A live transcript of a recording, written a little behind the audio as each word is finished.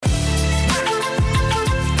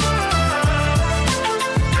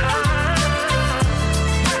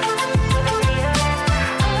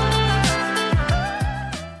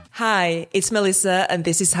Hi, it's Melissa, and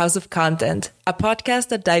this is House of Content, a podcast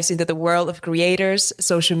that dives into the world of creators,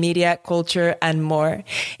 social media, culture, and more.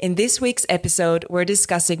 In this week's episode, we're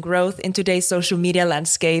discussing growth in today's social media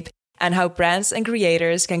landscape and how brands and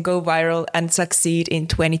creators can go viral and succeed in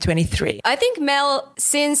 2023. I think, Mel,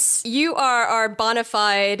 since you are our bona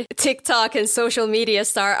fide TikTok and social media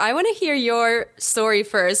star, I want to hear your story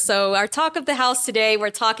first. So our talk of the house today, we're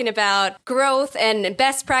talking about growth and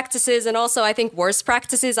best practices and also, I think, worst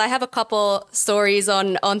practices. I have a couple stories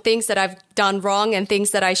on things that I've done wrong and things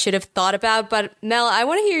that I should have thought about. But Mel, I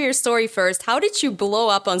want to hear your story first. How did you blow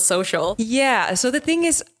up on social? Yeah, so the thing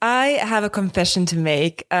is, I have a confession to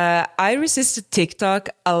make. I resisted TikTok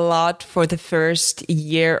a lot for the first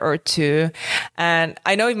year or two. And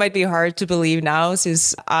I know it might be hard to believe now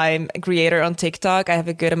since I'm a creator on TikTok. I have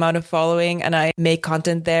a good amount of following and I make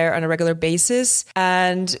content there on a regular basis.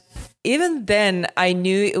 And even then, I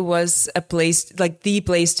knew it was a place, like the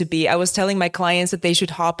place to be. I was telling my clients that they should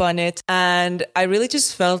hop on it. And I really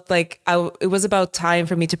just felt like it was about time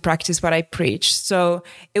for me to practice what I preach. So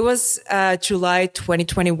it was July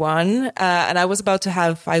 2021, and I was about to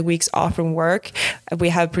have 5 weeks off from work. We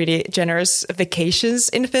have pretty generous vacations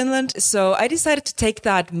in Finland. So I decided to take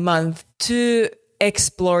that month to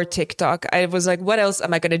explore TikTok. I was like, what else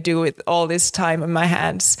am I going to do with all this time on my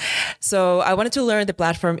hands? So I wanted to learn the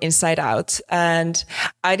platform inside out. And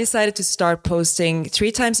I decided to start posting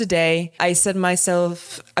 3 times a day. I set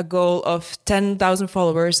myself a goal of 10,000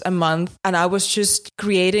 followers a month. And I was just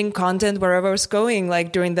creating content wherever I was going,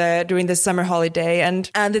 like during the summer holiday.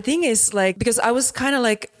 And the thing is, like, because I was kind of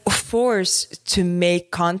like forced to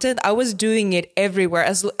make content, I was doing it everywhere.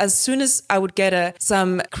 As soon as I would get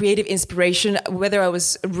some creative inspiration, whether I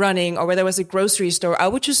was running or whether I was at a grocery store, I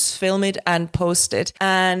would just film it and post it.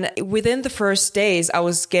 And within the first days, I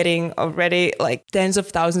was getting already like tens of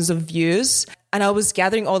thousands of views. And I was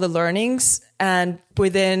gathering all the learnings. And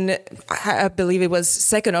within, I believe it was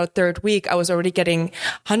second or third week, I was already getting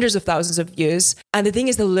hundreds of thousands of views. And the thing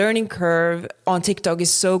is, the learning curve on TikTok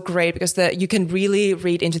is so great because you can really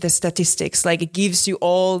read into the statistics. Like it gives you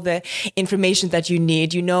all the information that you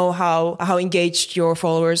need. You know how engaged your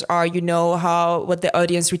followers are. You know what the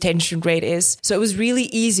audience retention rate is. So it was really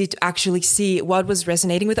easy to actually see what was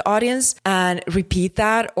resonating with the audience and repeat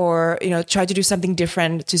that, or try to do something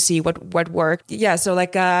different to see what worked. Yeah, so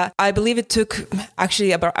like I believe it took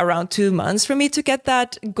actually about around 2 months for me to get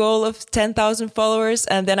that goal of 10,000 followers.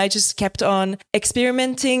 And then I just kept on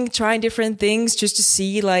experimenting, trying different things just to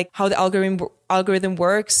see like how the algorithm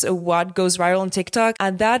works, what goes viral on TikTok.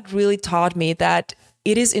 And that really taught me that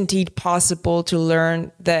it is indeed possible to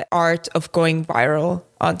learn the art of going viral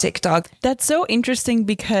on TikTok. That's so interesting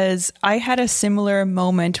because I had a similar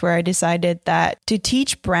moment where I decided that to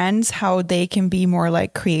teach brands how they can be more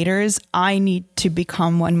like creators, I need to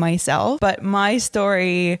become one myself. But my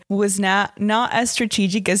story was not as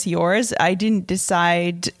strategic as yours. I didn't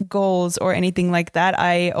decide goals or anything like that.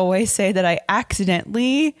 I always say that I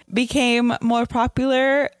accidentally became more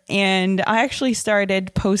popular. And I actually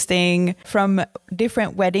started posting from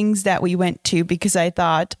different weddings that we went to because I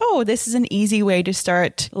thought, oh, this is an easy way to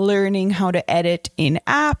start learning how to edit in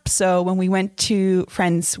app. So when we went to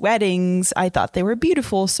friends' weddings, I thought they were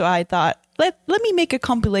beautiful. So I thought, let me make a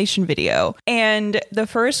compilation video. And the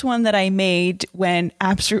first one that I made went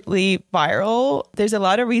absolutely viral. There's a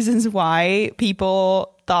lot of reasons why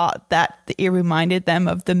people thought that it reminded them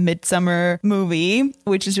of the Midsummer movie,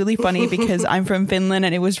 which is really funny because I'm from Finland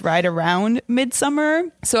and it was right around Midsummer.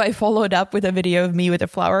 So I followed up with a video of me with a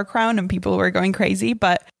flower crown and people were going crazy.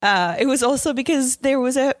 But it was also because there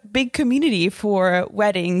was a big community for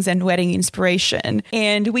weddings and wedding inspiration.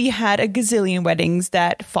 And we had a gazillion weddings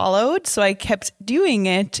that followed. So I kept doing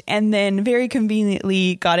it and then very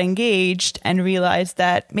conveniently got engaged and realized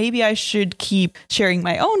that maybe I should keep sharing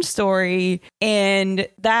my own story. And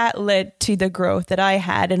that led to the growth that I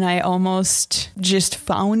had. And I almost just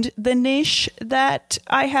found the niche that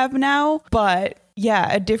I have now. But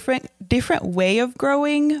yeah, a different way of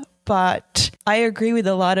growing. But I agree with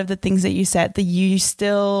a lot of the things that you said, that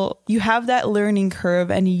you have that learning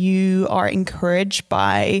curve and you are encouraged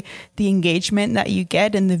by the engagement that you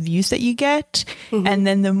get and the views that you get. Mm-hmm. And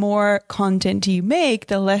then the more content you make,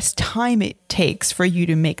 the less time it takes for you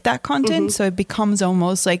to make that content. Mm-hmm. So it becomes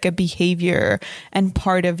almost like a behavior and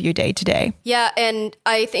part of your day to day. Yeah. And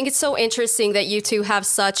I think it's so interesting that you two have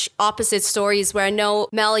such opposite stories where I know,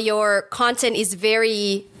 Mel, your content is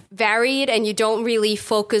very varied and you don't really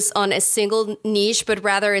focus on a single niche, but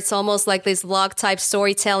rather it's almost like this log type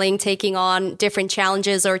storytelling, taking on different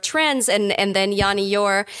challenges or trends. And then Yanni,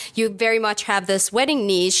 you very much have this wedding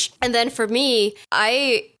niche. And then for me,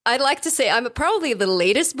 I'd like to say I'm probably the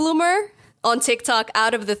latest bloomer on TikTok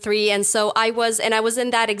out of the three. And so I was in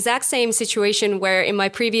that exact same situation where in my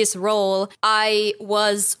previous role, I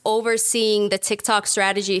was overseeing the TikTok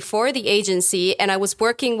strategy for the agency. And I was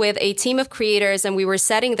working with a team of creators and we were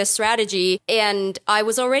setting the strategy. And I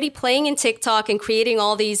was already playing in TikTok and creating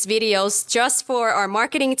all these videos just for our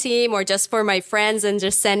marketing team or just for my friends and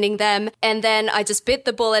just sending them. And then I just bit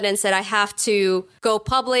the bullet and said, I have to go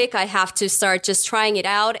public. I have to start just trying it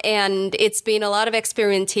out. And it's been a lot of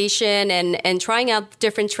experimentation and trying out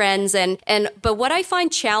different trends. But what I find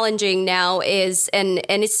challenging now is, and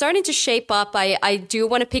it's starting to shape up, I do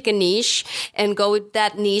want to pick a niche and go with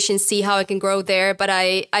that niche and see how I can grow there. But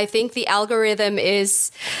I think the algorithm is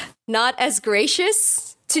not as gracious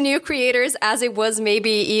to new creators as it was maybe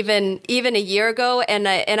even a year ago. And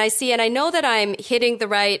I know that I'm hitting the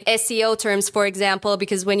right SEO terms, for example,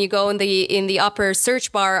 because when you go in the upper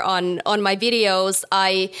search bar on my videos,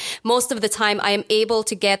 most of the time I am able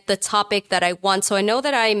to get the topic that I want. So I know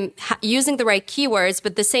that I'm using the right keywords,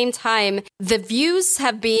 but at the same time, the views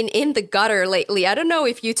have been in the gutter lately. I don't know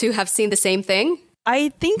if you two have seen the same thing. I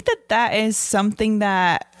think that is something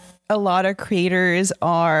that a lot of creators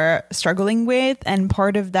are struggling with, and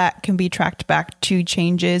part of that can be tracked back to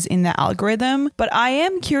changes in the algorithm. But I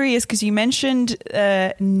am curious because you mentioned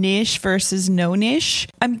niche versus no niche.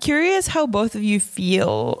 I'm curious how both of you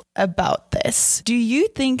feel about this. Do you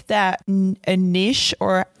think that a niche,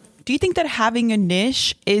 or do you think that having a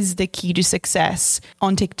niche is the key to success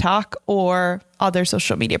on TikTok or other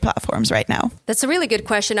social media platforms right now? That's a really good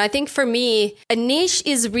question. I think for me, a niche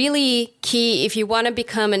is really key if you want to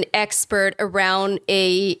become an expert around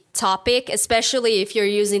a topic, especially if you're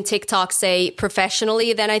using TikTok, say,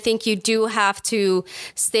 professionally, then I think you do have to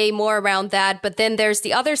stay more around that. But then there's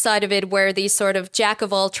the other side of it where these sort of jack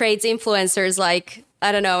of all trades influencers like,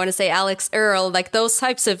 I don't know, I want to say Alex Earl, like those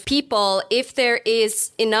types of people, if there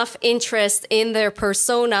is enough interest in their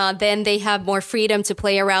persona, then they have more freedom to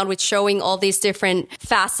play around with showing all these different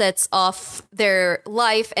facets of their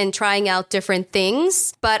life and trying out different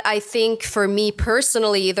things. But I think for me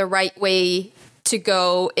personally, the right way to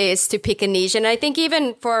go is to pick a niche. And I think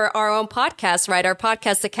even for our own podcast, right, our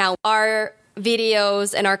podcast account, our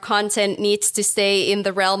videos and our content needs to stay in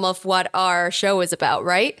the realm of what our show is about,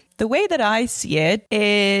 right? The way that I see it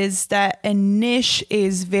is that a niche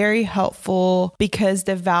is very helpful because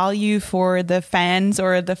the value for the fans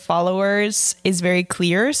or the followers is very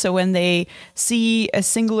clear. So when they see a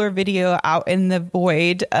singular video out in the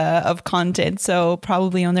void of content, so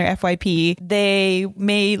probably on their FYP, they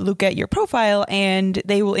may look at your profile and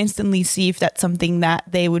they will instantly see if that's something that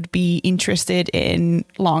they would be interested in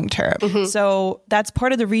long term. Mm-hmm. So that's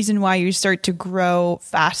part of the reason why you start to grow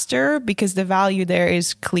faster, because the value there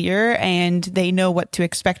is clear and they know what to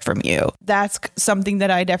expect from you. That's something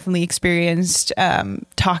that I definitely experienced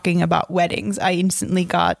talking about weddings. I instantly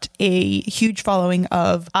got a huge following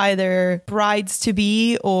of either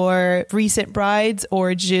brides-to-be or recent brides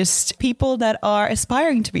or just people that are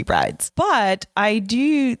aspiring to be brides. But I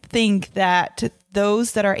do think that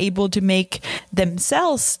those that are able to make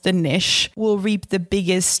themselves the niche will reap the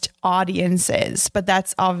biggest audiences. But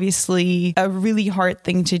that's obviously a really hard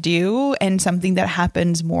thing to do and something that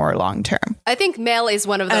happens more long term. I think Mel is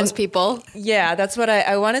one of those people. Yeah, that's what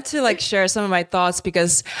I wanted to share some of my thoughts,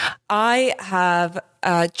 because I have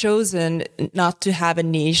chosen not to have a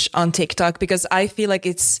niche on TikTok because I feel like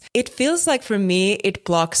it feels like for me, it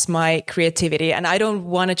blocks my creativity, and I don't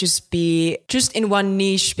want to just be just in one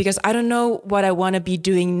niche because I don't know what I want to be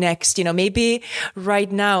doing next. You know, maybe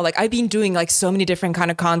right now, I've been doing so many different kind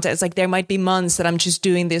of content. It's there might be months that I'm just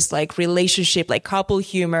doing this relationship, couple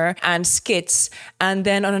humor and skits. And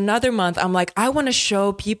then on another month, I'm I want to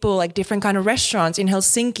show people different kind of restaurants in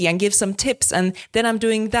Helsinki and give some tips. And then I'm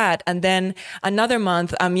doing that. And then another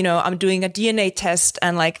month, I'm doing a DNA test,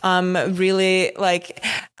 and I'm really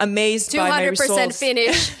amazed by my results. 200%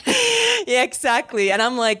 finish. Yeah, exactly. And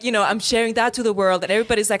I'm I'm sharing that to the world, and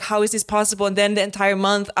everybody's how is this possible? And then the entire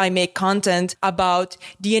month I make content about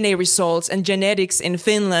DNA results and genetics in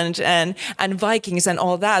Finland and Vikings and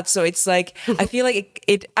all that. So it's I feel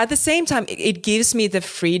it at the same time, it gives me the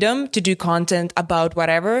freedom to do content about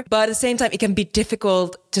whatever, but at the same time, it can be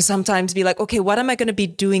difficult to sometimes be okay, what am I going to be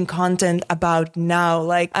doing content about now?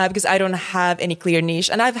 Because I don't have any clear niche,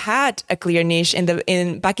 and I've had a clear niche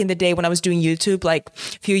back in the day when I was doing YouTube, a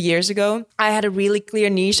few years ago. ago, I had a really clear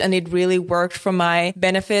niche and it really worked for my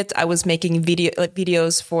benefit. I was making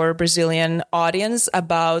videos for Brazilian audience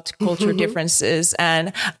about cultural differences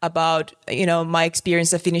and about, my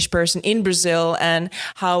experience as a Finnish person in Brazil and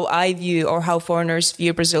how I view or how foreigners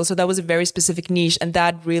view Brazil. So that was a very specific niche and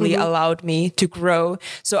that really allowed me to grow.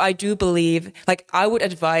 So I do believe, I would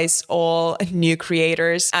advise all new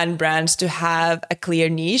creators and brands to have a clear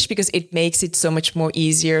niche because it makes it so much more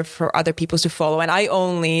easier for other people to follow. And I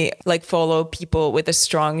only follow people with a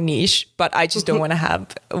strong niche, but I just don't want to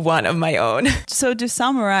have one of my own. So to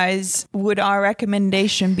summarize, would our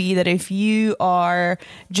recommendation be that if you are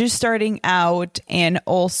just starting out and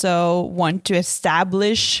also want to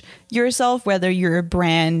establish yourself, whether you're a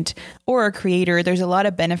brand or a creator, there's a lot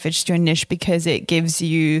of benefits to a niche because it gives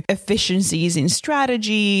you efficiencies in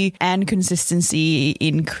strategy and consistency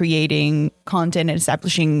in creating content and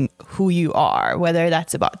establishing who you are, whether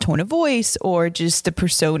that's about tone of voice or just the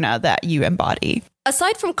persona that you embody.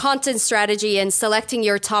 Aside from content strategy and selecting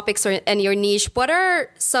your topics and your niche, what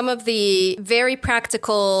are some of the very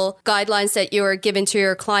practical guidelines that you're giving to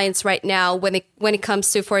your clients right now when it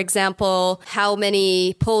comes to, for example, how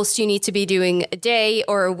many posts you need to be doing a day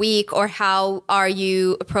or a week, or how are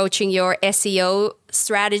you approaching your SEO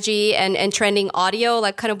strategy and trending audio?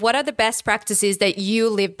 What are the best practices that you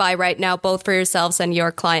live by right now, both for yourselves and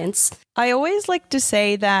your clients? I always like to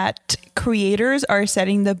say that creators are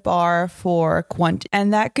setting the bar for quantity,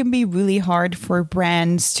 and that can be really hard for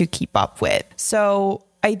brands to keep up with. So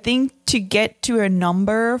I think to get to a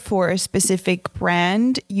number for a specific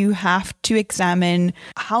brand, you have to examine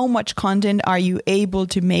how much content are you able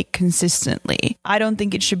to make consistently. I don't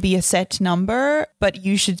think it should be a set number, but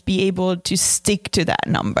you should be able to stick to that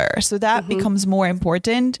number. So that becomes more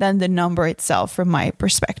important than the number itself from my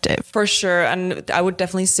perspective. For sure. And I would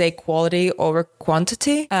definitely say quality over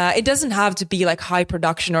quantity. It doesn't have to be high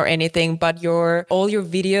production or anything, but all your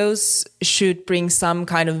videos should bring some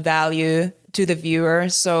kind of value to the viewer.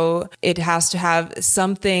 So it has to have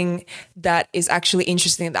something that is actually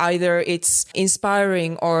interesting. Either it's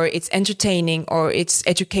inspiring or it's entertaining or it's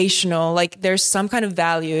educational. There's some kind of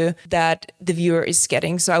value that the viewer is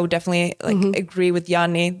getting. So I would definitely agree with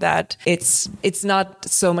Janni that it's not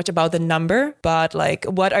so much about the number, but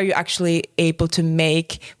what are you actually able to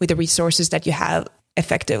make with the resources that you have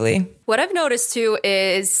effectively? What I've noticed too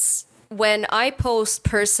is when I post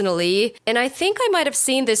personally, and I think I might have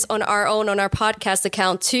seen this on our podcast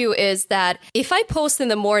account too, is that if I post in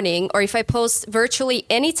the morning or if I post virtually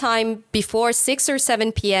anytime before 6 or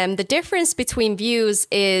 7 p.m., the difference between views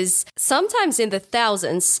is sometimes in the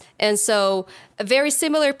thousands. And so a very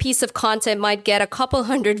similar piece of content might get a couple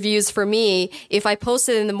hundred views for me if I post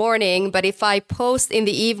it in the morning, but if I post in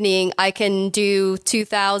the evening, I can do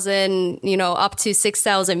 2,000, up to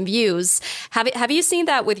 6,000 views. Have you seen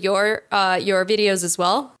that with your videos as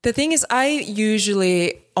well? The thing is, I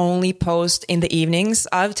usually only post in the evenings.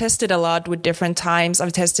 I've tested a lot with different times.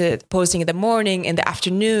 I've tested posting in the morning, in the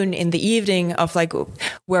afternoon, in the evening of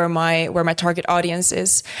where my target audience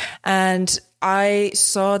is. And I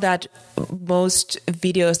saw that most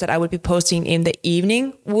videos that I would be posting in the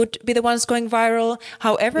evening would be the ones going viral.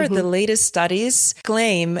 However, the latest studies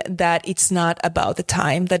claim that it's not about the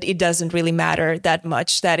time, that it doesn't really matter that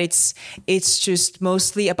much, that it's just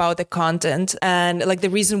mostly about the content. And the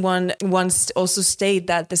reason one also state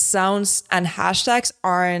that the sounds and hashtags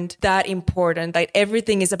aren't that important.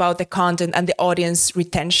 Everything is about the content and the audience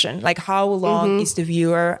retention. How long is the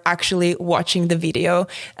viewer actually watching the video?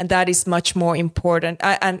 And that is much more important.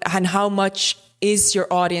 And how much is your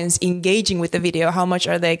audience engaging with the video? How much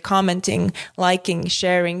are they commenting, liking,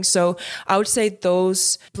 sharing? So I would say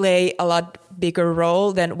those play a lot bigger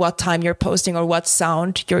role than what time you're posting or what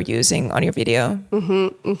sound you're using on your video.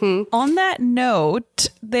 On that note,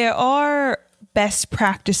 there are best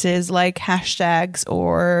practices like hashtags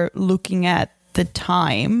or looking at the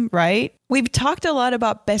time, right? We've talked a lot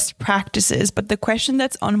about best practices, but the question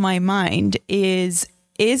that's on my mind is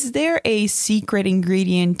there a secret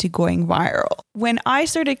ingredient to going viral? When I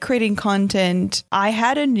started creating content, I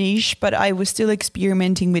had a niche, but I was still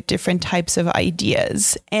experimenting with different types of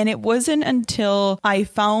ideas. And it wasn't until I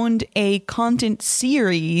found a content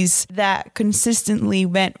series that consistently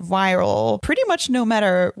went viral, pretty much no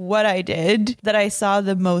matter what I did, that I saw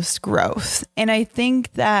the most growth. And I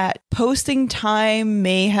think that posting time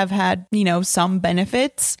may have had, some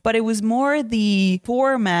benefits, but it was more the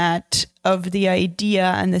format of the idea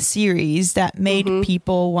and the series that made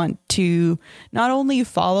people want to not only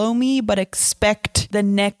follow me, but expect the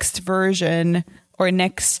next version or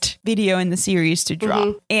next video in the series to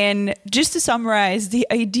drop. And just to summarize, the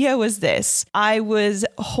idea was this. I was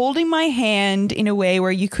holding my hand in a way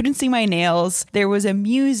where you couldn't see my nails. There was a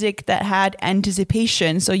music that had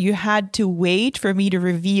anticipation, so you had to wait for me to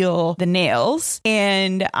reveal the nails.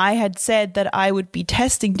 And I had said that I would be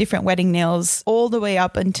testing different wedding nails all the way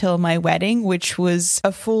up until my wedding, which was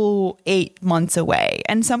a full 8 months away.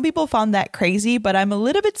 And some people found that crazy, but I'm a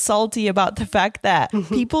little bit salty about the fact that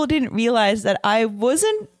people didn't realize that I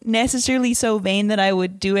wasn't necessarily so vain that I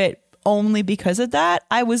would do it only because of that.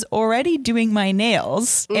 I was already doing my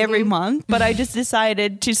nails every month, but I just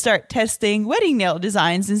decided to start testing wedding nail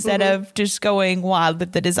designs instead of just going wild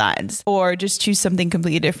with the designs or just choose something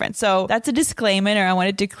completely different. So that's a disclaimer, and I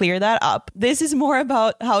wanted to clear that up. This is more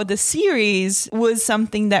about how the series was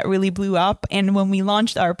something that really blew up. And when we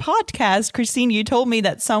launched our podcast, Christine, you told me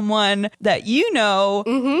that someone that you know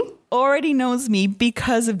already knows me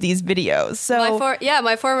because of these videos. So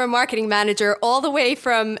my former marketing manager all the way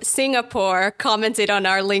from Singapore commented on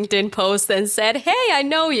our LinkedIn post and said, "Hey, I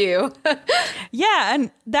know you." Yeah, and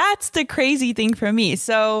that's the crazy thing for me.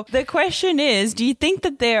 So the question is, do you think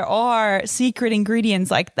that there are secret ingredients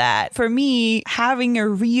like that? For me, having a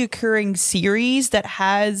reoccurring series that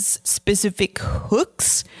has specific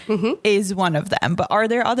hooks is one of them. But are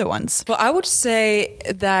there other ones? Well, I would say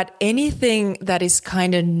that anything that is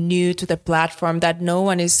kind of new to the platform that no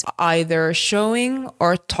one is either showing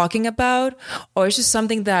or talking about, or it's just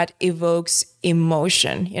something that evokes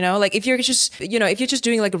emotion, like if you're just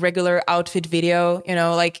doing like a regular outfit video,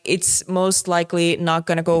 like it's most likely not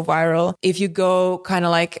going to go viral. If you go kind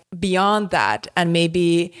of like beyond that and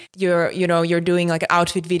maybe you're doing like an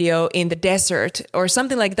outfit video in the desert or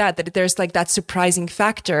something like that there's like that surprising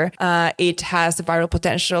factor, it has the viral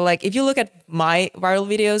potential. Like if you look at my viral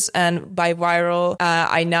videos, and by viral,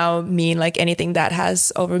 I now mean like anything that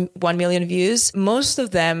has over 1 million views, most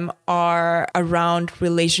of them are around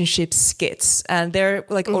relationship skits. And they're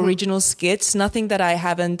like original skits, nothing that I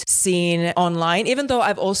haven't seen online, even though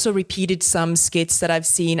I've also repeated some skits that I've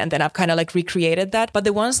seen and then I've kind of like recreated that. But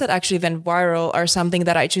the ones that actually went viral are something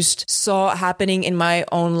that I just saw happening in my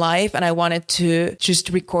own life, and I wanted to just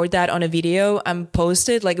record that on a video and post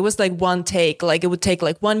it. Like it was like one take, like it would take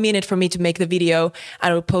like 1 minute for me to make the video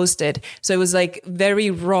and I would post it. So it was like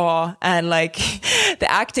very raw, and like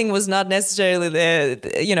the acting was not necessarily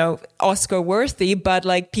the Oscar worthy, but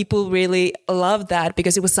like people really loved that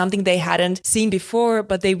because it was something they hadn't seen before,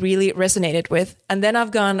 but they really resonated with. And then I've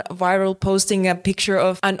gone viral posting a picture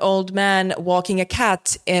of an old man walking a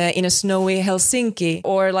cat in a snowy Helsinki,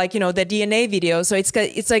 or like, the DNA video. So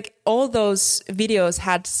it's like all those videos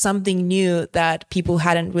had something new that people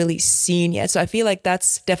hadn't really seen yet. So I feel like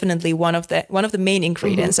that's definitely one of the main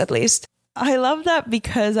ingredients, at least. I love that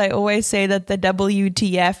because I always say that the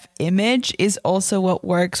WTF image is also what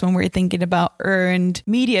works when we're thinking about earned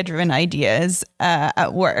media-driven ideas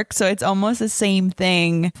at work. So it's almost the same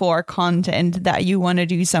thing for content, that you want to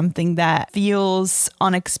do something that feels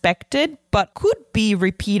unexpected but could be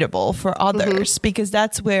repeatable for others, because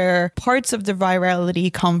that's where parts of the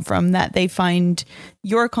virality come from, that they find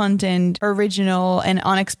your content original and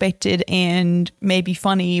unexpected and maybe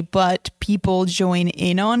funny, but people join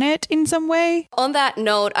in on it in some way. On that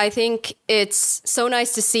note, I think it's so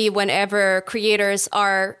nice to see whenever creators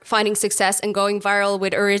are finding success and going viral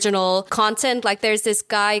with original content. Like there's this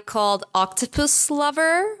guy called Octopus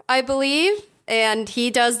Lover, I believe. And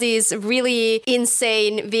he does these really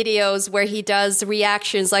insane videos where he does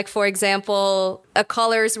reactions, like, for example, a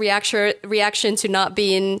color's reaction to not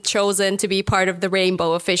being chosen to be part of the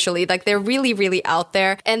rainbow officially. Like, they're really, really out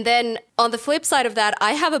there. And then on the flip side of that,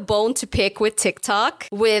 I have a bone to pick with TikTok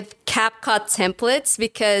with CapCut templates,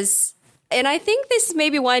 because... And I think this is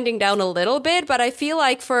maybe winding down a little bit, but I feel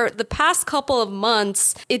like for the past couple of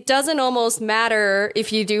months, it doesn't almost matter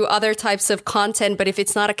if you do other types of content, but if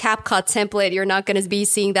it's not a CapCut template, you're not going to be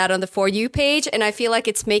seeing that on the For You page. And I feel like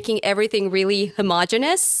it's making everything really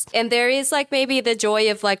homogenous. And there is like maybe the joy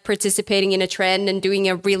of like participating in a trend and doing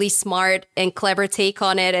a really smart and clever take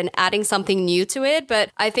on it and adding something new to it.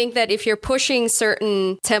 But I think that if you're pushing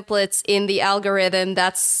certain templates in the algorithm,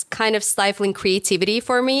 that's kind of stifling creativity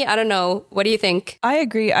for me. I don't know. What do you think? I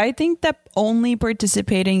agree. I think that only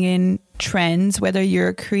participating in trends, whether you're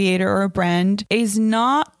a creator or a brand, is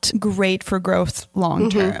not great for growth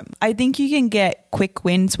long term. I think you can get quick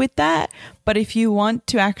wins with that, but if you want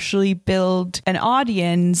to actually build an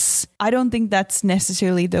audience, I don't think that's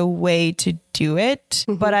necessarily the way to do it.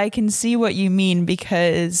 But I can see what you mean,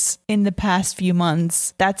 because in the past few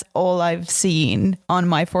months, that's all I've seen on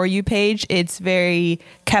my For You page. It's very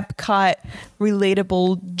CapCut,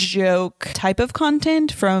 relatable joke type of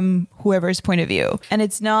content from whoever's point of view. And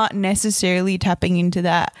it's not necessarily tapping into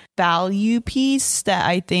that value piece that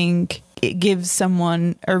I think it gives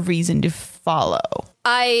someone a reason to follow.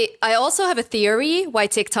 I also have a theory why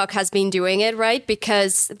TikTok has been doing it, right?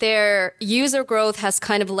 Because their user growth has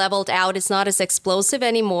kind of leveled out. It's not as explosive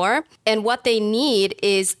anymore. And what they need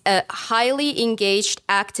is a highly engaged,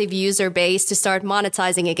 active user base to start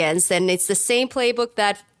monetizing against. And it's the same playbook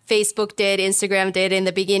that Facebook did, Instagram did in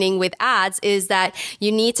the beginning with ads, is that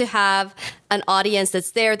you need to have an audience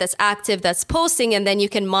that's there, that's active, that's posting, and then you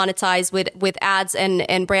can monetize with ads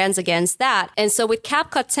and brands against that. And so with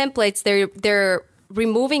CapCut templates, they're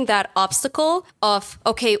removing that obstacle of,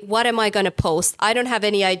 okay, what am I going to post? I don't have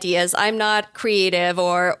any ideas. I'm not creative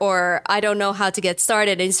or I don't know how to get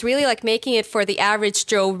started. And it's really like making it for the average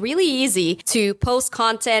Joe really easy to post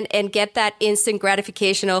content and get that instant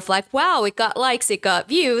gratification of like, wow, it got likes, it got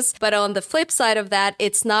views. But on the flip side of that,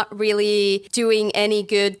 it's not really doing any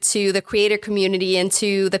good to the creator community and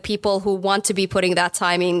to the people who want to be putting that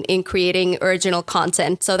time in creating original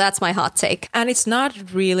content. So that's my hot take. And it's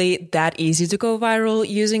not really that easy to go viral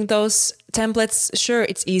using those templates. Sure,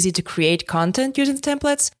 it's easy to create content using the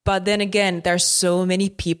templates, but then again, there's so many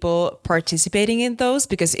people participating in those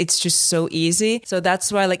because it's just so easy. So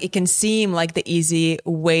that's why like it can seem like the easy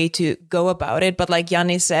way to go about it. But like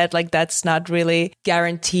Janni said, like that's not really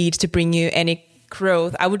guaranteed to bring you any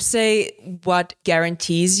growth. I would say what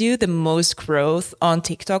guarantees you the most growth on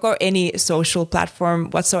TikTok or any social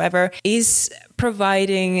platform whatsoever is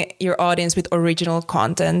providing your audience with original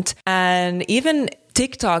content. And even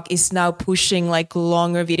TikTok is now pushing like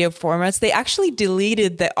longer video formats. They actually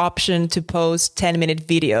deleted the option to post 10-minute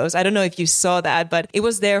videos. I don't know if you saw that, but it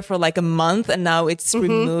was there for like a month and now it's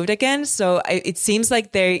removed again. So it seems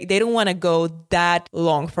like they don't want to go that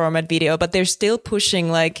long format video, but they're still pushing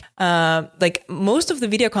like most of the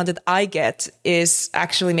video content I get is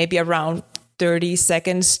actually maybe around 30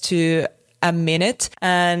 seconds to a minute,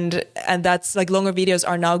 and that's like longer videos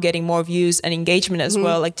are now getting more views and engagement as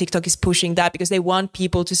well. Like TikTok is pushing that because they want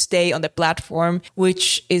people to stay on the platform,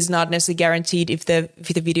 which is not necessarily guaranteed if the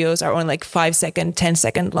videos are only like 5 second,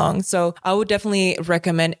 10-second long. So I would definitely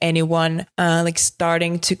recommend anyone like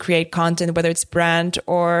starting to create content, whether it's brand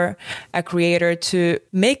or a creator, to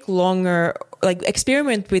make longer, like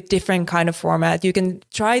experiment with different kind of format. You can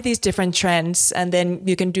try these different trends and then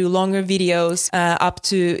you can do longer videos up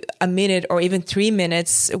to a minute or even 3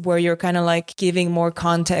 minutes where you're kind of like giving more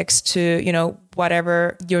context to, you know,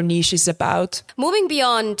 whatever your niche is about. Moving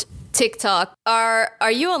beyond TikTok,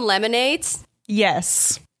 are you on Lemonade?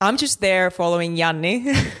 Yes. I'm just there following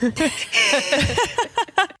Janni.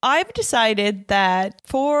 I've decided that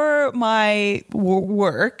for my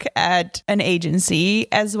work at an agency,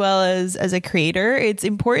 as well as a creator, it's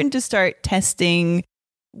important to start testing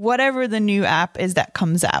whatever the new app is that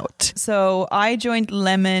comes out. So I joined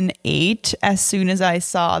Lemon8 as soon as I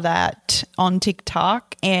saw that on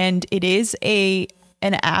TikTok, and it is an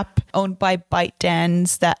app owned by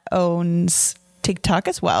ByteDance that owns TikTok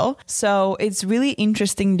as well. So it's really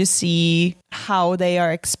interesting to see how they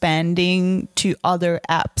are expanding to other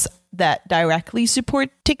apps that directly support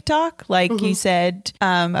TikTok, like you said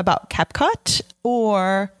about CapCut,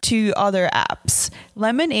 or to other apps.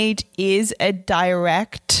 Lemon8 is a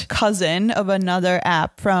direct cousin of another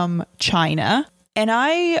app from China, and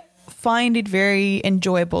I find it very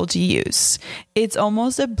enjoyable to use. It's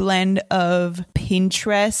almost a blend of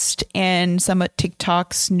Pinterest and some of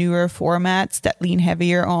TikTok's newer formats that lean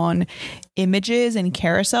heavier on images and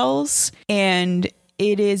carousels. And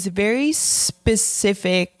it is very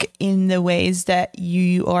specific in the ways that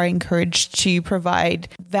you are encouraged to provide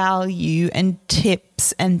value and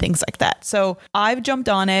tips and things like that. So I've jumped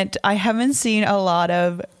on it. I haven't seen a lot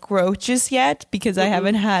of growth just yet because I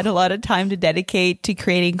haven't had a lot of time to dedicate to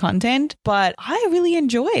creating content, but I really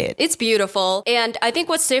enjoy it. It's beautiful. And I think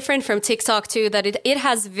what's different from TikTok too, that it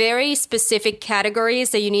has very specific categories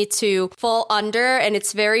that you need to fall under, and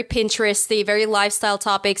it's very Pinteresty, very lifestyle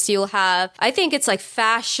topics. You'll have, I think it's like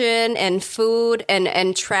fashion and food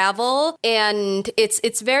and travel, and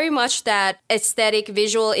it's very much that aesthetic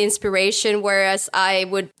visual inspiration, whereas I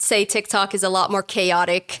would say TikTok is a lot more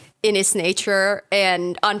chaotic in its nature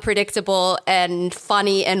and unpredictable and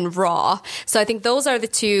funny and raw. So I think those are the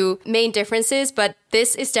two main differences, but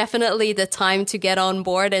this is definitely the time to get on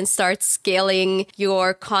board and start scaling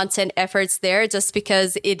your content efforts there, just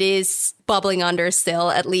because it is bubbling under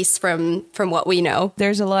still, at least from what we know.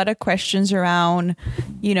 There's a lot of questions around,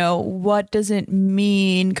 you know, what does it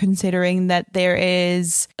mean considering that there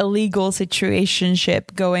is a legal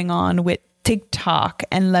situationship going on with TikTok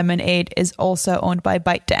and Lemonade is also owned by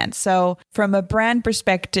ByteDance. So from a brand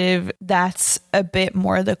perspective, that's a bit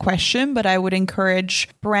more the question, but I would encourage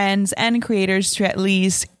brands and creators to at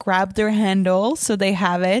least grab their handle so they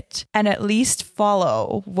have it and at least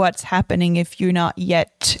follow what's happening if you're not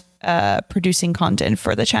yet producing content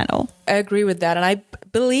for the channel. I agree with that. And I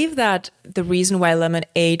believe that the reason why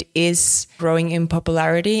Lemonade is growing in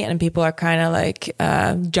popularity and people are kind of like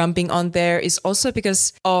jumping on there is also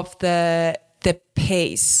because of the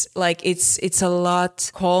pace. Like it's a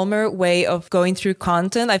lot calmer way of going through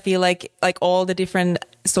content. I feel like all the different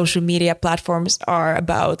social media platforms are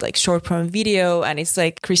about like short form video, and it's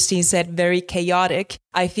like Christine said, very chaotic.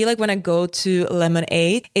 I feel like when I go to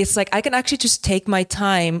Lemonade, it's like I can actually just take my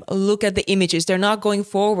time, look at the images. They're not going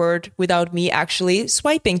forward without me actually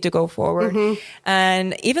swiping to go forward.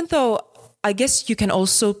 And even though I guess you can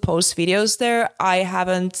also post videos there, I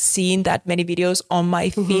haven't seen that many videos on my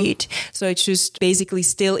feed. So it's just basically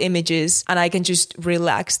still images and I can just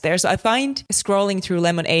relax there. So I find scrolling through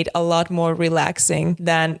Lemonade a lot more relaxing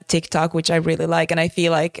than TikTok, which I really like. And I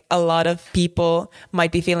feel like a lot of people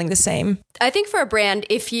might be feeling the same. I think for a brand,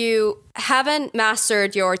 if you haven't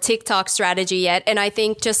mastered your TikTok strategy yet, and I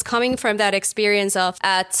think just coming from that experience of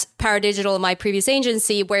at Paradigital, my previous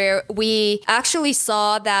agency, where we actually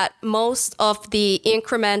saw that most of the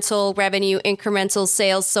incremental revenue, incremental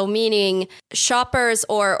sales, so meaning shoppers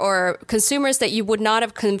or consumers that you would not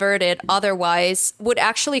have converted otherwise would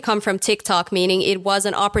actually come from TikTok, meaning it was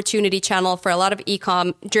an opportunity channel for a lot of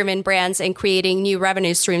e-com driven brands and creating new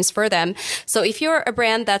revenue streams for them. So if you're a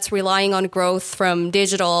brand that's relying on growth from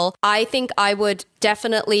digital, I think I would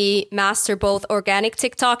definitely master both organic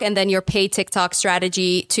TikTok and then your paid TikTok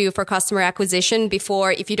strategy too for customer acquisition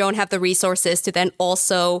before, if you don't have the resources, to then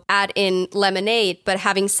also add in Lemonade. But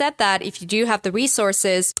having said that, if you do have the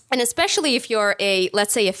resources, and especially if you're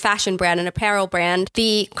let's say a fashion brand, an apparel brand,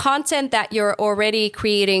 the content that you're already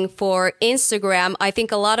creating for Instagram, I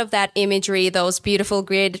think a lot of that imagery, those beautiful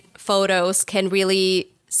grid photos can really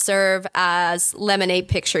serve as Lemonade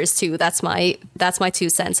pictures too. That's my 2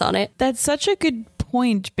 cents on it. That's such a good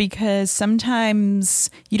point because sometimes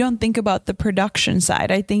you don't think about the production side.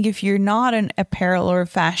 I think if you're not an apparel or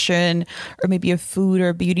fashion or maybe a food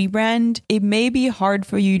or beauty brand, it may be hard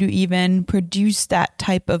for you to even produce that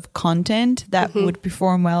type of content that would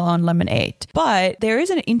perform well on Lemonade. But there is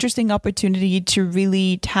an interesting opportunity to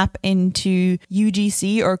really tap into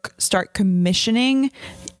UGC or start commissioning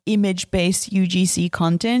image-based UGC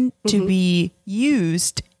content to be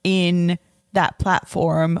used in that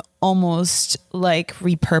platform, almost like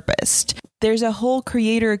repurposed. There's a whole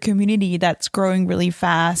creator community that's growing really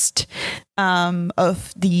fast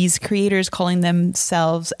of these creators calling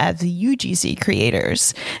themselves as UGC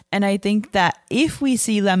creators. And I think that if we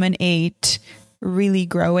see Lemonade really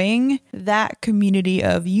growing, that community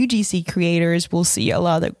of UGC creators will see a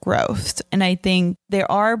lot of growth. And I think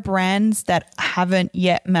there are brands that haven't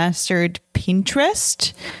yet mastered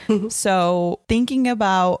Pinterest. So thinking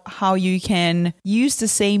about how you can use the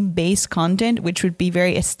same base content, which would be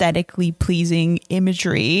very aesthetically pleasing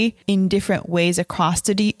imagery in different ways across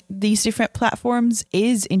these different platforms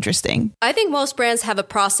is interesting. I think most brands have a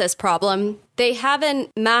process problem. They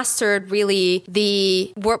haven't mastered really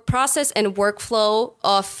the work process and workflow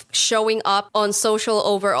of showing up on social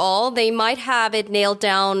overall. They might have it nailed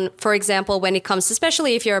down, for example, when it comes,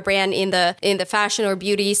 especially if you're a brand in the fashion or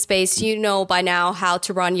beauty space, you know by now how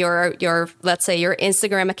to run your let's say your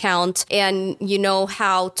Instagram account, and you know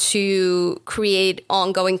how to create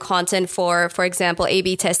ongoing content for example,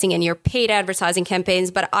 A/B testing and your paid advertising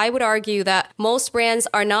campaigns. But I would argue that most brands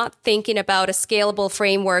are not thinking about a scalable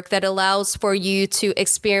framework that allows for you to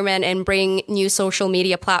experiment and bring new social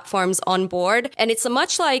media platforms on board. And it's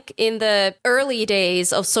much like in the early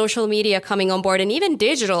days of social media coming on board and even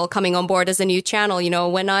digital coming on board as a new channel. You know,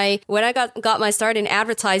 when I got my start in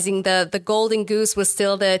advertising, the golden goose was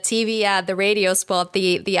still the TV ad, the radio spot,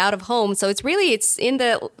 the out of home. So it's in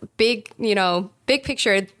the big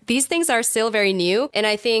picture, these things are still very new. And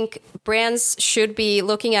I think brands should be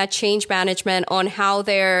looking at change management on how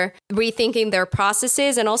they're rethinking their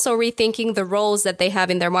processes and also rethinking the roles that they have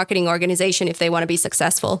in their marketing organization if they want to be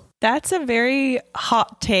successful. That's a very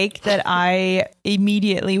hot take that I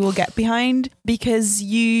immediately will get behind, because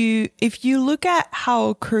if you look at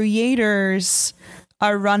how creators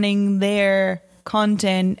are running their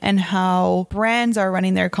content and how brands are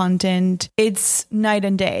running their content, it's night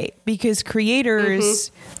and day, because creators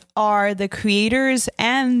are the creators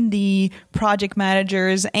and the project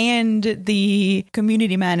managers and the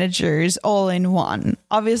community managers all in one.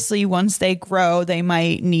 Obviously, once they grow, they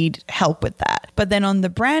might need help with that. But then on the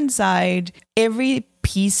brand side, every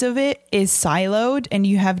piece of it is siloed and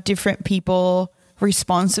you have different people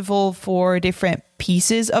responsible for different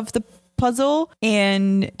pieces of the puzzle.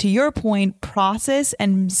 And to your point, process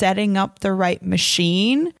and setting up the right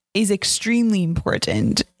machine is extremely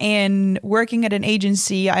important. And working at an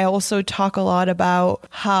agency, I also talk a lot about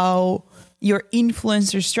how your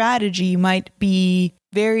influencer strategy might be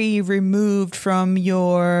very removed from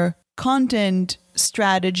your content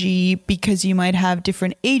strategy because you might have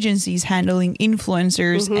different agencies handling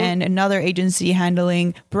influencers and another agency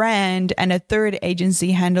handling brand and a third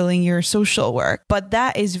agency handling your social work. But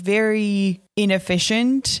that is very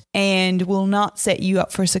inefficient and will not set you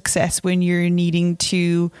up for success when you're needing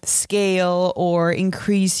to scale or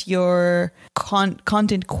increase your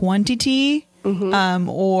content quantity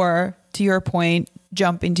or, to your point,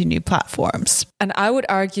 jump into new platforms. And I would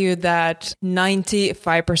argue that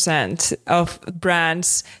 95% of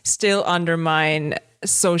brands still undermine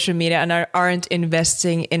social media and aren't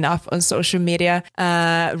investing enough on social media,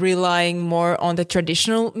 relying more on the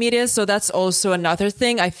traditional media. So that's also another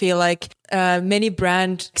thing. I feel like many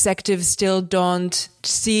brand executives still don't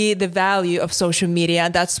see the value of social media,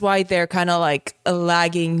 and that's why they're kind of like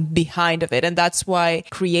lagging behind of it. And that's why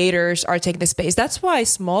creators are taking the space. That's why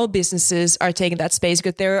small businesses are taking that space,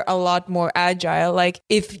 because they're a lot more agile. Like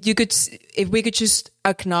if we could just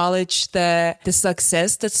acknowledge the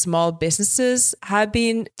success that small businesses have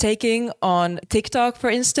been taking on TikTok, for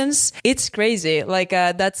instance, it's crazy. Like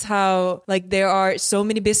that's how, like, there are so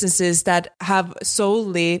many businesses that have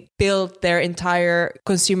solely built their entire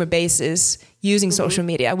consumer bases using social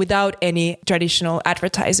media without any traditional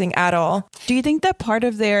advertising at all. Do you think that part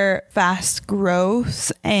of their fast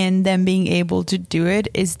growth and them being able to do it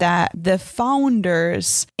is that the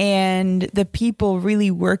founders and the people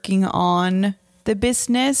really working on the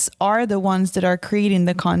business are the ones that are creating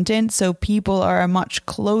the content, so people are much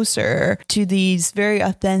closer to these very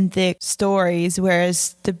authentic stories,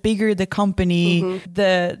 whereas the bigger the company,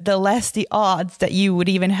 the less the odds that you would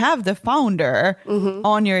even have the founder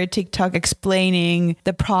on your TikTok explaining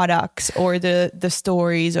the products or the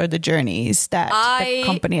stories or the journeys that the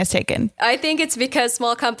company has taken. I think it's because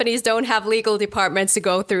small companies don't have legal departments to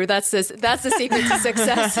go through. That's the secret to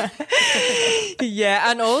success. Yeah,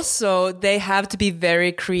 and also they have to be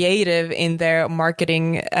very creative in their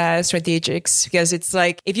marketing strategics, because it's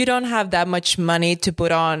like, if you don't have that much money to put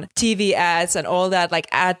on TV ads and all that, like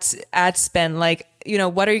ad spend, like, you know,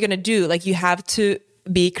 what are you going to do? Like, you have to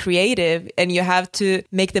be creative and you have to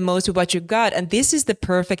make the most of what you got. And this is the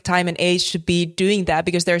perfect time and age to be doing that,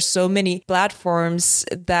 because there's so many platforms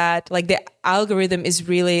that, like, the algorithm is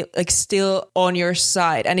really like still on your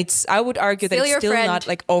side, and I would argue that it's still not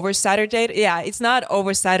like oversaturated. Yeah, it's not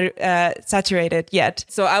saturated yet.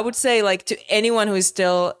 So I would say, like, to anyone who is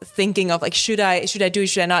still thinking of like, should I do it,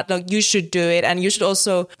 should I not, like, you should do it. And you should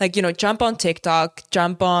also, like, you know, jump on TikTok,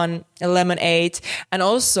 jump on Lemonade, and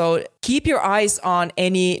also keep your eyes on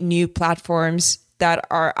any new platforms that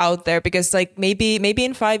are out there, because like maybe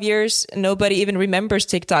in 5 years nobody even remembers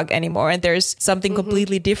TikTok anymore and there's something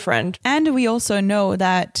completely different. And we also know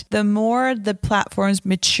that the more the platforms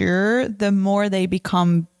mature, the more they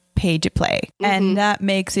become pay to play. And that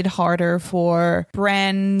makes it harder for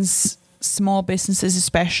brands, small businesses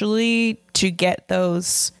especially, to get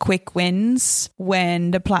those quick wins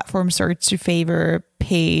when the platform starts to favor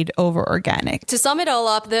paid over organic. To sum it all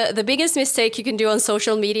up, the biggest mistake you can do on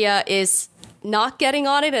social media is not getting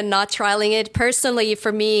on it and not trialing it. Personally,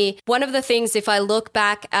 for me, one of the things, if I look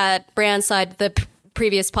back at Brandside, the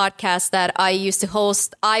previous podcast that I used to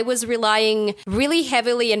host, I was relying really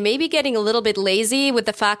heavily and maybe getting a little bit lazy with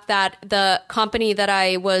the fact that the company that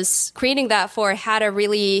I was creating that for had a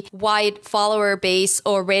really wide follower base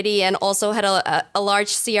already and also had a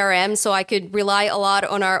large CRM. So I could rely a lot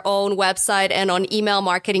on our own website and on email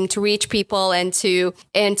marketing to reach people and to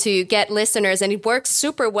get listeners. And it works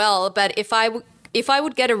super well. But if I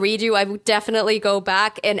would get a redo, I would definitely go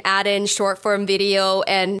back and add in short form video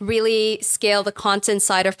and really scale the content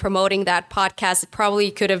side of promoting that podcast. It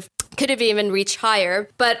probably could have even reached higher.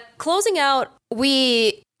 But closing out,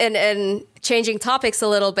 and changing topics a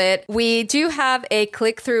little bit, we do have a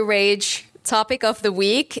click-through rage topic of the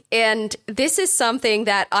week, and this is something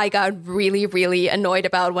that I got really, really annoyed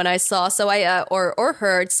about when I saw. So I or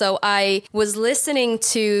heard. So I was listening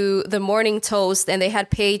to the Morning Toast, and they had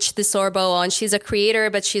Paige DeSorbo on. She's a creator,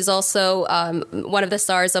 but she's also one of the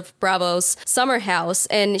stars of Bravo's Summer House,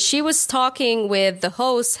 and she was talking with the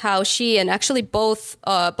host how she, and actually both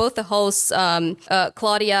the hosts,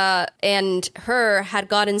 Claudia and her, had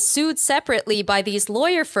gotten sued separately by these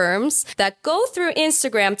lawyer firms that go through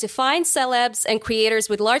Instagram to find celebs celebs and creators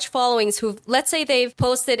with large followings who, let's say they've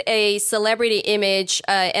posted a celebrity image,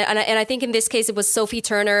 and I think in this case it was Sophie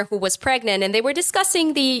Turner who was pregnant, and they were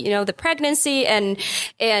discussing the pregnancy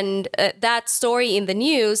and that story in the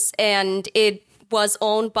news, and it was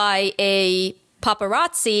owned by a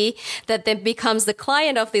paparazzi that then becomes the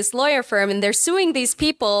client of this lawyer firm, and they're suing these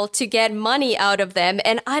people to get money out of them.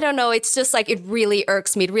 And I don't know, it's just like, it really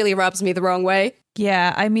irks me. It really rubs me the wrong way.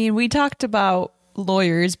 Yeah, I mean, we talked about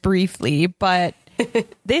lawyers briefly, but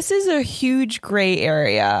this is a huge gray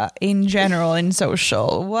area in general in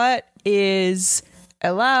social. What is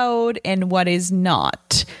allowed and what is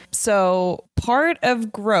not? So part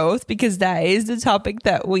of growth, because that is the topic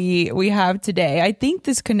that we have today, I think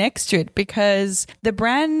this connects to it, because the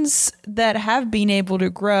brands that have been able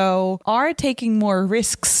to grow are taking more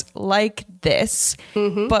risks like this,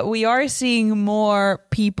 but we are seeing more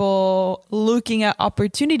people looking at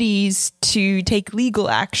opportunities to take legal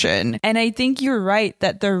action. And I think you're right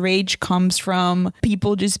that the rage comes from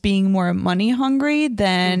people just being more money hungry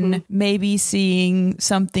than maybe seeing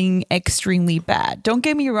something extremely bad. Don't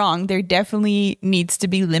get me wrong, there definitely needs to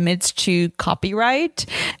be limits to copyright,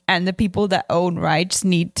 and the people that own rights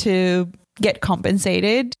need to get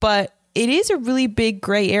compensated. But it is a really big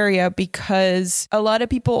gray area because a lot of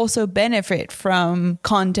people also benefit from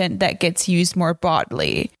content that gets used more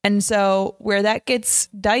broadly. And so where that gets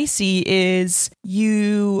dicey is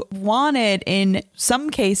you want it in some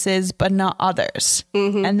cases, but not others.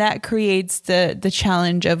 And that creates the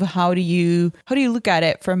challenge of how do you look at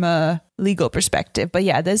it from a legal perspective. But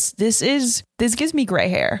yeah, this gives me gray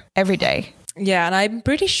hair every day. Yeah, and I'm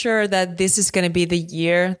pretty sure that this is going to be the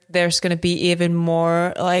year there's going to be even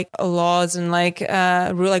more like laws and like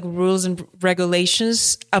rules and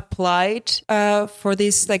regulations applied for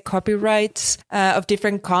these like copyrights of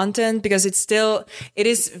different content, because it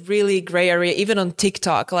is really gray area even on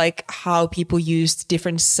TikTok, like how people use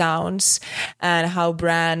different sounds and how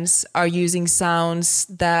brands are using sounds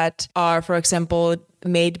that are, for example,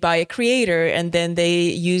 made by a creator, and then they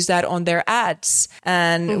use that on their ads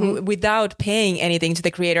and without paying anything to the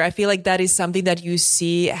creator. I feel like that is something that you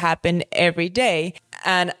see happen every day,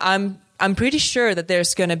 and I'm pretty sure that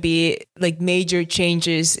there's going to be like major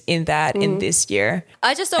changes in that in this year.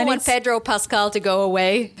 I just don't want Pedro Pascal to go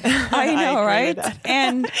away. I know, right?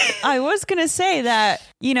 And I was going to say that,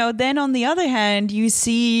 then on the other hand, you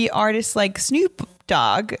see artists like Snoop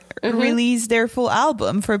Dogg release their full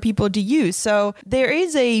album for people to use. So there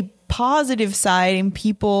is a positive side in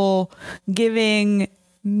people giving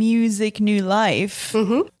music new life.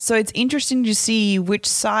 So it's interesting to see which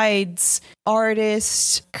sides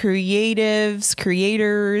artists, creatives,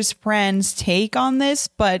 creators, brands take on this.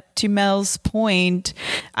 But to Mel's point,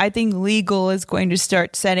 I think legal is going to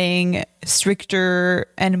start setting stricter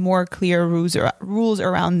and more clear rules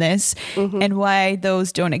around this. And why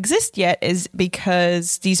those don't exist yet is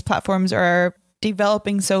because these platforms are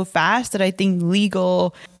developing so fast that I think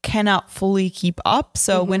legal cannot fully keep up.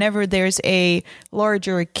 So whenever there's a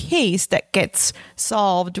larger case that gets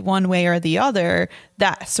solved one way or the other,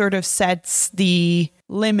 that sort of sets the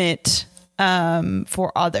limit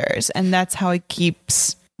for others. And that's how it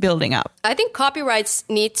keeps building up. I think copyrights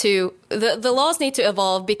the laws need to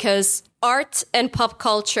evolve, because art and pop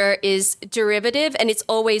culture is derivative, and it's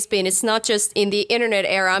always been. It's not just in the internet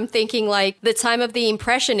era. I'm thinking like the time of the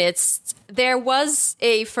Impressionists. There was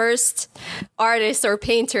a first artist or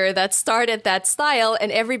painter that started that style,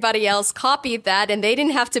 and everybody else copied that, and they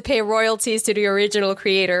didn't have to pay royalties to the original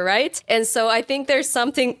creator, right? And so I think there's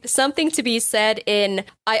something to be said in,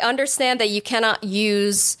 I understand that you cannot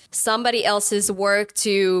use somebody else's work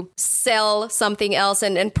to sell something else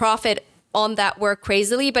and profit on that work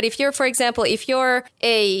crazily. But if you're, for example,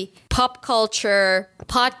 a pop culture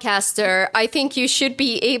podcaster, I think you should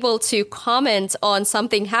be able to comment on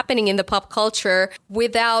something happening in the pop culture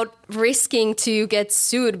without risking to get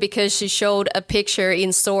sued because she showed a picture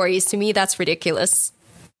in stories. To me, that's ridiculous.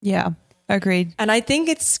 Yeah, agreed. And I think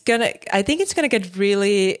it's gonna get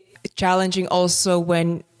really challenging also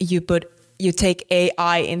when you take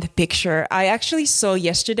AI in the picture. I actually saw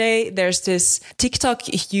yesterday, there's this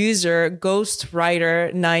TikTok user,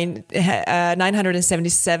 Ghostwriter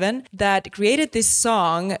 977, that created this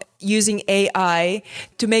song using AI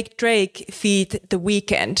to make Drake feat The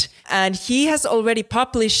Weeknd. And he has already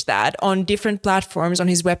published that on different platforms on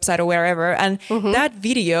his website or wherever. And that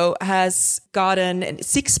video has gotten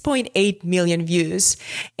 6.8 million views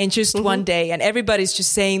in just one day. And everybody's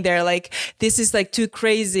just saying they're like, this is like too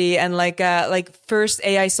crazy. And like first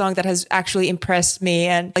AI song that has actually impressed me.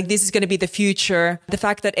 And like, this is going to be the future. The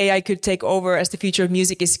fact that AI could take over as the future of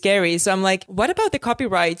music is scary. So I'm like, what about the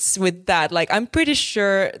copyrights with that? Like, I'm pretty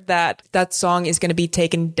sure that that song is going to be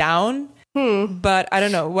taken down. But I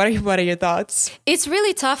don't know. What are your thoughts? It's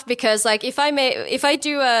really tough because like if I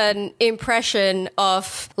do an impression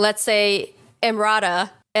of, let's say,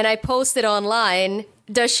 Emrata and I post it online,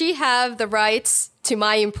 does she have the rights to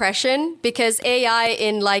my impression? Because AI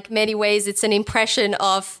in like many ways, it's an impression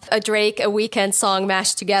of a Drake, a Weeknd song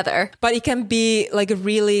mashed together. But it can be like a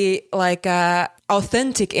really like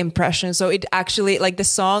authentic impression. So it actually like the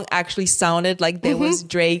song actually sounded like there was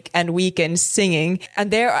Drake and Weeknd singing.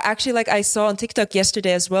 And there are actually, like I saw on TikTok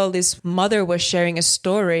yesterday as well, this mother was sharing a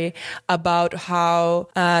story about how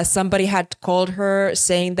somebody had called her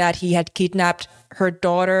saying that he had kidnapped her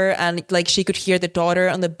daughter, and like she could hear the daughter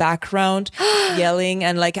on the background yelling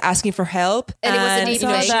and like asking for help. And it was a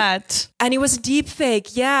deep fake. And it was a deep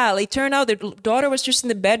fake. Yeah. Like turned out the daughter was just in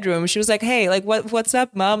the bedroom. She was like, hey, like what's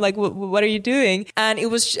up, mom? Like what are you doing? And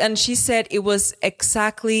she said it was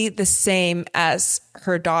exactly the same as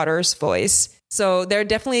her daughter's voice. So there are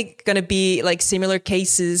definitely going to be like similar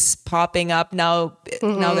cases popping up now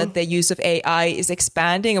that the use of AI is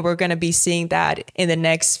expanding, and we're going to be seeing that in the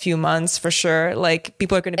next few months for sure. Like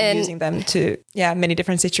people are going to be using them to, many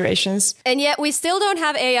different situations. And yet we still don't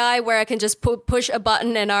have AI where I can just push a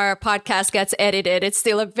button and our podcast gets edited. It's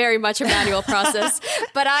still very much a manual process,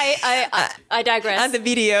 but I digress. And the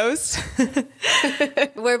videos.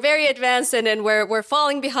 We're very advanced and we're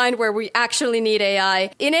falling behind where we actually need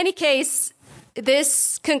AI. In any case,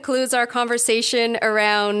 this concludes our conversation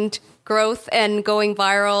around growth and going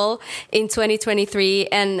viral in 2023.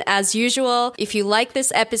 And as usual, if you like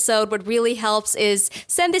this episode, what really helps is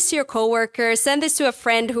send this to your coworker, send this to a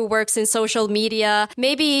friend who works in social media,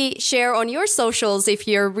 maybe share on your socials if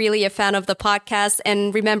you're really a fan of the podcast.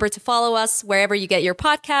 And remember to follow us wherever you get your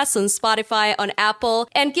podcasts, on Spotify, on Apple,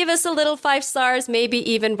 and give us a little 5 stars, maybe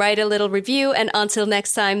even write a little review. And until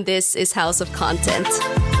next time, this is House of Content.